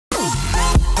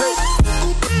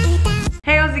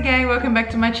guys again, welcome back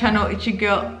to my channel. It's your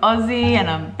girl Ozzy and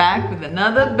I'm back with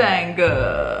another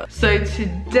banger. So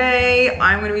today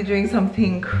I'm going to be doing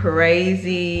something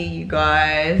crazy, you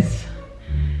guys.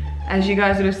 As you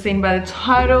guys would have seen by the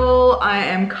title, I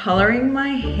am coloring my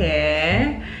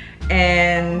hair,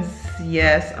 and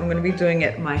yes, I'm going to be doing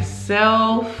it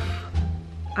myself.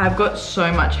 I've got so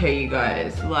much hair, you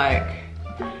guys, like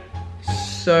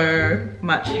so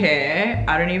much hair.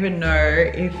 I don't even know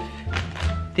if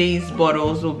these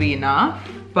bottles will be enough,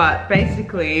 but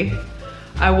basically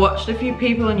I watched a few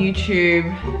people on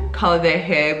YouTube color their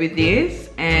hair with this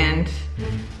and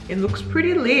it looks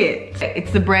pretty lit.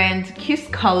 It's the brand Kiss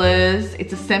Colors.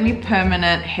 It's a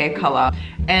semi-permanent hair color,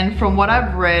 and from what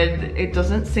I've read, it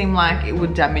doesn't seem like it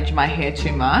would damage my hair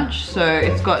too much. So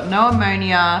it's got no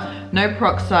ammonia, no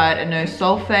peroxide, and no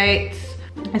sulfates.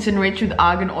 It's enriched with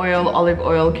argan oil, olive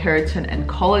oil, keratin, and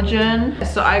collagen.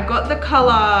 So I got the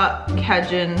color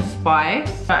Cajun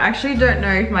Spice. I actually don't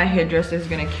know if my hairdresser is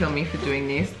gonna kill me for doing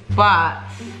this, but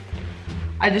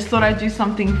I just thought I'd do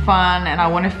something fun and I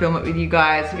want to film it with you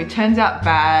guys. If it turns out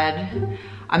bad,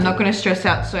 I'm not gonna stress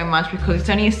out so much because it's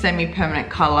only a semi-permanent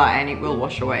color and it will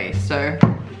wash away. So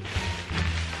gonna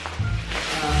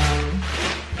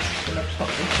pop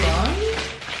this on.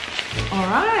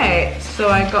 Alright, so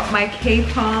I got my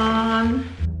cape on.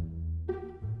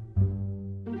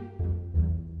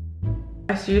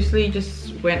 I seriously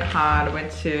just went hard. I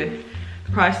went to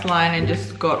Priceline and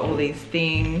just got all these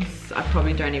things. I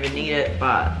probably don't even need it,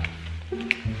 but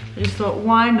I just thought,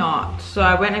 why not? So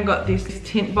I went and got this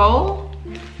tint bowl,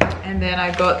 and then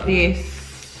I got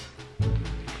this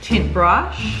tint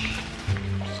brush.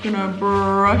 Just gonna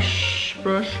brush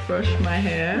my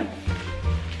hair.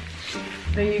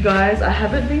 So you guys, I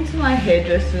haven't been to my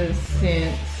hairdressers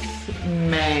since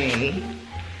May.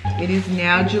 It is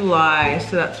now July,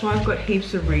 so that's why I've got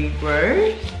heaps of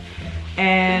regrowth.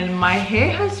 And my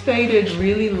hair has faded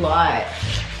really light.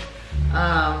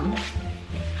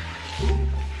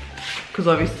 Because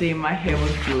obviously my hair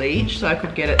was bleached, so I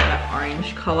could get it that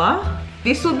orange color.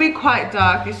 This will be quite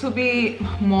dark. This will be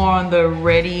more on the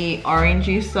reddy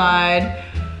orangey side.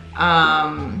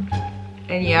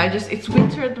 And yeah, it's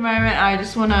winter at the moment. I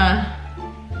just wanna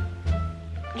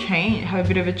have a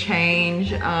bit of a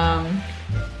change. I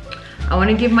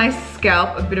wanna give my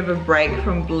scalp a bit of a break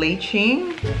from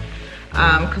bleaching.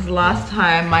 Because last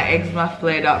time my eczema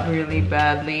flared up really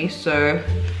badly, so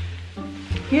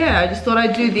yeah, I just thought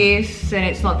I'd do this and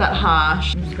it's not that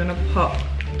harsh. I'm just gonna pop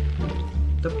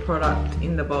the product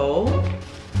in the bowl.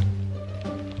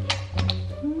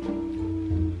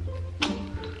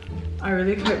 I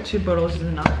really hope 2 bottles is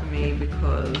enough for me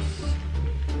because,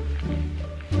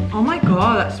 oh my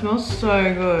god, that smells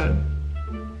so good.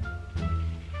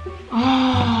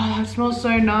 Oh, that smells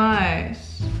so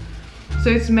nice. So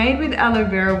it's made with aloe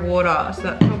vera water, so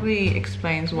that probably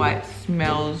explains why it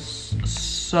smells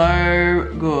so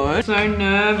good. So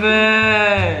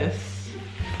nervous.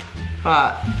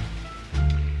 But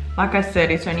like I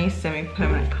said, it's only a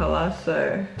semi-permanent color,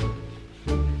 so.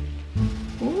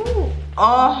 Ooh.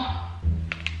 Oh.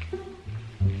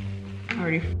 I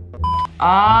already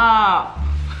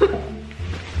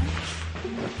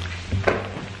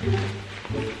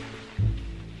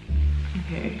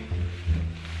Okay.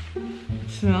 It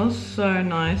smells so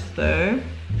nice though.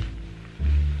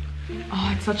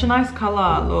 Oh, it's such a nice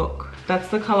color. Look, that's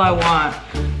the color I want.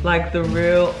 Like the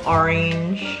real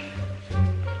orange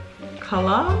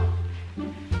color.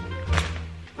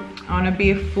 I want to be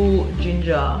a full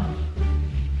ginger.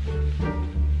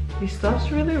 This stuff's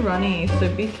really runny, so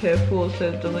be careful so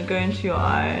it doesn't go into your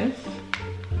eyes.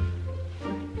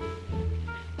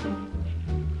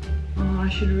 Oh, I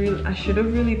should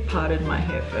have really parted my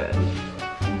hair first.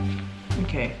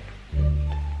 Okay.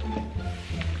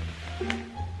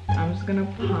 I'm just gonna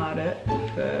part it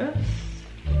first.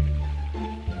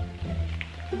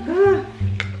 I'm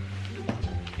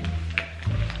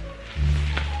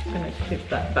gonna clip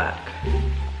that back.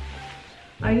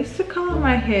 I used to color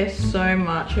my hair so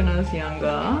much when I was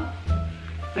younger.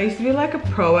 I used to be like a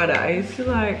pro at it. I used to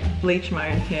like bleach my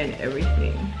own hair and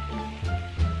everything.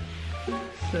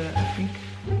 So I think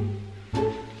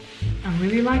I'm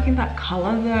really liking that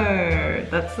color though.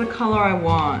 That's the color I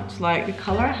want. Like the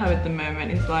color I have at the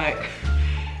moment is like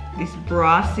this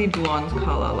brassy blonde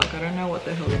color. Like I don't know what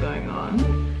the hell's going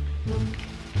on.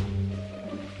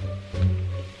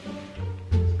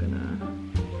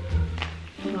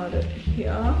 It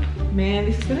here. Man,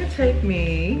 this is gonna take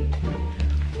me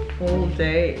all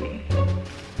day.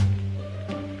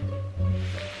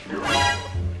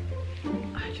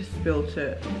 I just spilled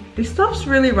it. This stuff's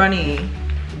really runny.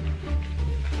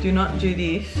 Do not do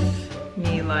this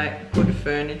near like good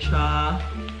furniture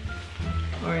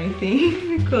or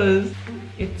anything because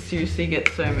it seriously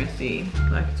gets so messy.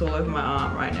 Like it's all over my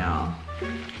arm right now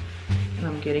and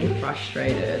I'm getting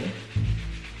frustrated.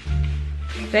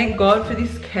 Thank God for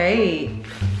this cape.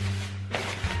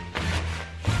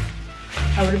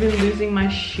 I would have been losing my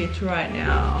shit right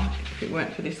now if it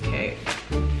weren't for this cape.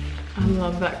 I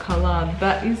love that color.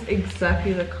 That is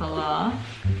exactly the color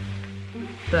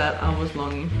that I was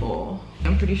longing for.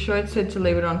 I'm pretty sure it said to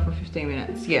leave it on for 15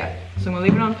 minutes. Yeah, so I'm gonna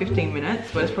leave it on 15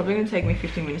 minutes, but it's probably gonna take me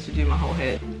 15 minutes to do my whole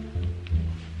head.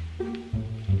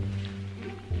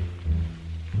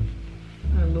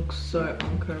 I look so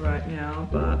unco right now,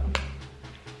 but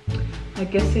I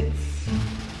guess it's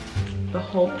the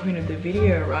whole point of the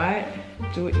video, right?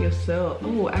 Do it yourself.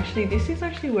 Oh, actually this is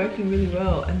actually working really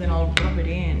well, and then I'll rub it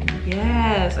in.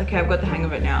 Yes, okay, I've got the hang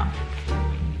of it now.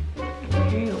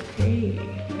 Okay.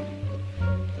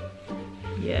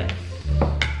 Yes.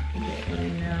 Okay, and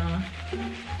then now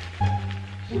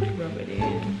just rub it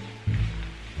in.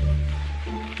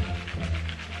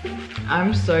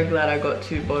 I'm so glad I got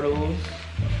 2 bottles.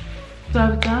 So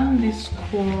I've done this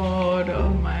cord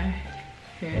of my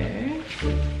hair.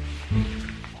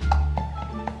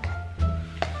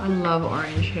 I love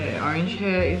orange hair. Orange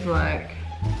hair is like,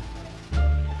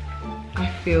 I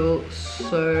feel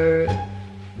so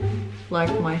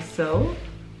like myself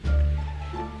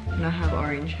when I have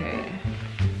orange hair.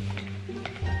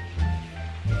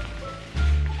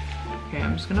 Okay,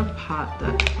 I'm just gonna part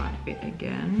that front bit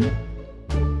again.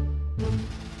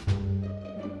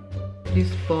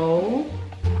 This bowl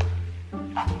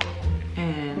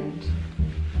and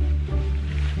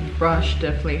brush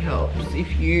definitely helps.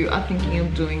 If you are thinking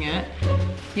of doing it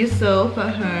yourself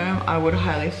at home, I would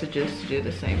highly suggest to do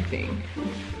the same thing.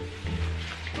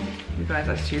 You guys,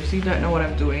 I seriously don't know what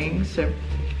I'm doing, so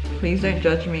please don't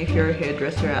judge me if you're a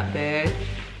hairdresser out there.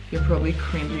 You're probably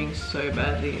cringing so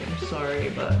badly. I'm sorry,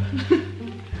 but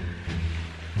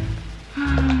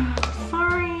I'm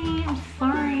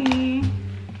sorry.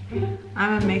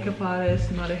 I'm a makeup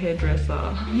artist, not a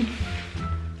hairdresser.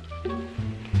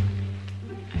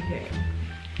 Okay.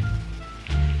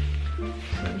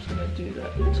 So I'm just gonna do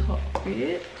that top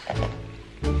bit.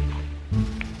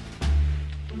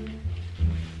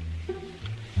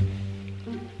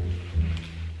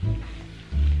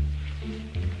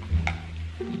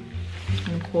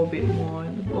 And pour a bit more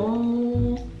in the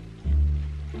bowl.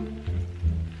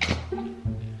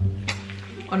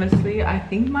 Honestly, I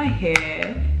think my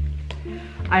hair,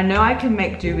 I know I can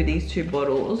make do with these 2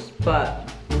 bottles,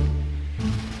 but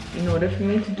in order for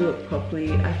me to do it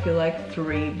properly, I feel like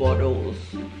 3 bottles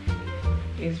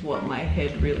is what my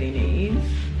head really needs.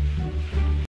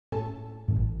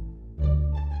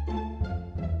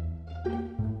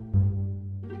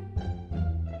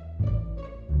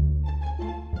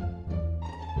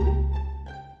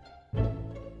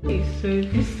 Okay, so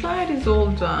this side is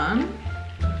all done.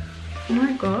 Oh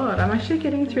my god, I'm actually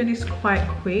getting through this quite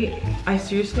quick. I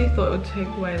seriously thought it would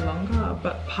take way longer,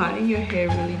 but parting your hair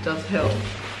really does help.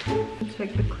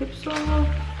 Take the clips off.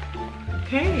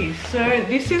 Okay, so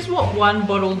this is what 1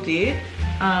 bottle did.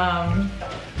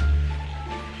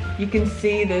 You can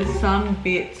see there's some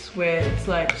bits where it's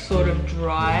like sort of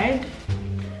dried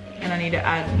and I need to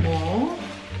add more.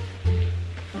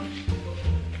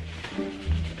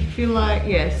 I feel like,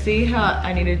 yeah, see how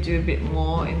I need to do a bit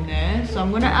more in there, so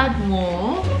I'm gonna add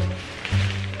more.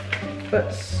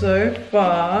 But so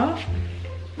far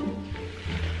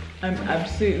I'm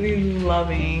absolutely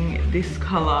loving this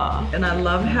color, and I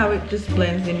love how it just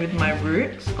blends in with my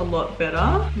roots a lot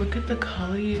better. Look at the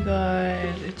color, you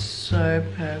guys, it's so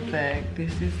perfect.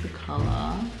 This is the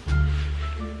color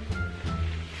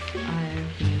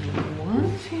I've been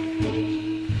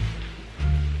wanting.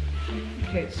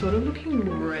 Okay, it's sort of looking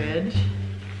red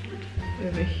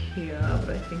over here,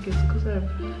 but I think it's because I've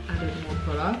added more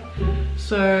product.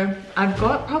 So I've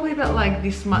got probably about like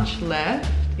this much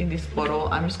left in this bottle.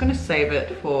 I'm just gonna save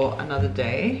it for another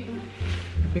day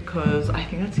because I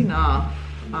think that's enough.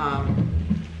 I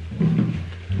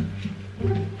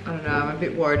don't know, I'm a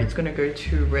bit worried it's gonna go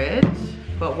too red,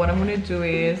 but what I'm gonna do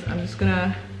is I'm just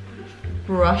gonna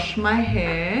brush my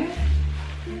hair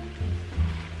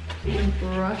and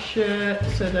brush it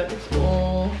so that it's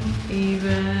all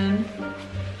even.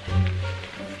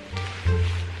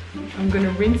 I'm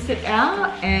gonna rinse it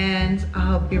out and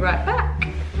I'll be right back.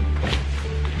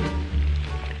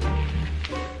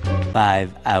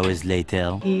 5 hours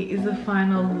later. Here is the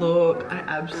final look. I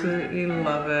absolutely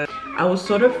love it. I was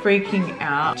sort of freaking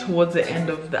out towards the end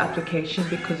of the application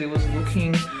because it was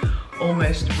looking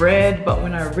almost red, but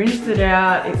when I rinsed it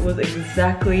out, it was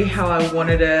exactly how I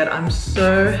wanted it. I'm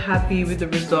so happy with the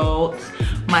results.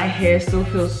 My hair still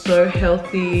feels so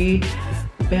healthy,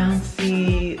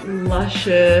 bouncy,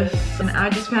 luscious, and I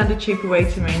just found a cheaper way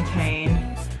to maintain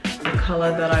the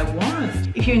color that I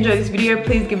want. If you enjoyed this video,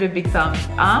 please give it a big thumbs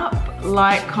up,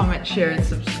 like, comment, share, and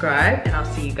subscribe, and I'll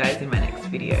see you guys in my next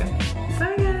video.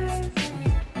 Bye guys.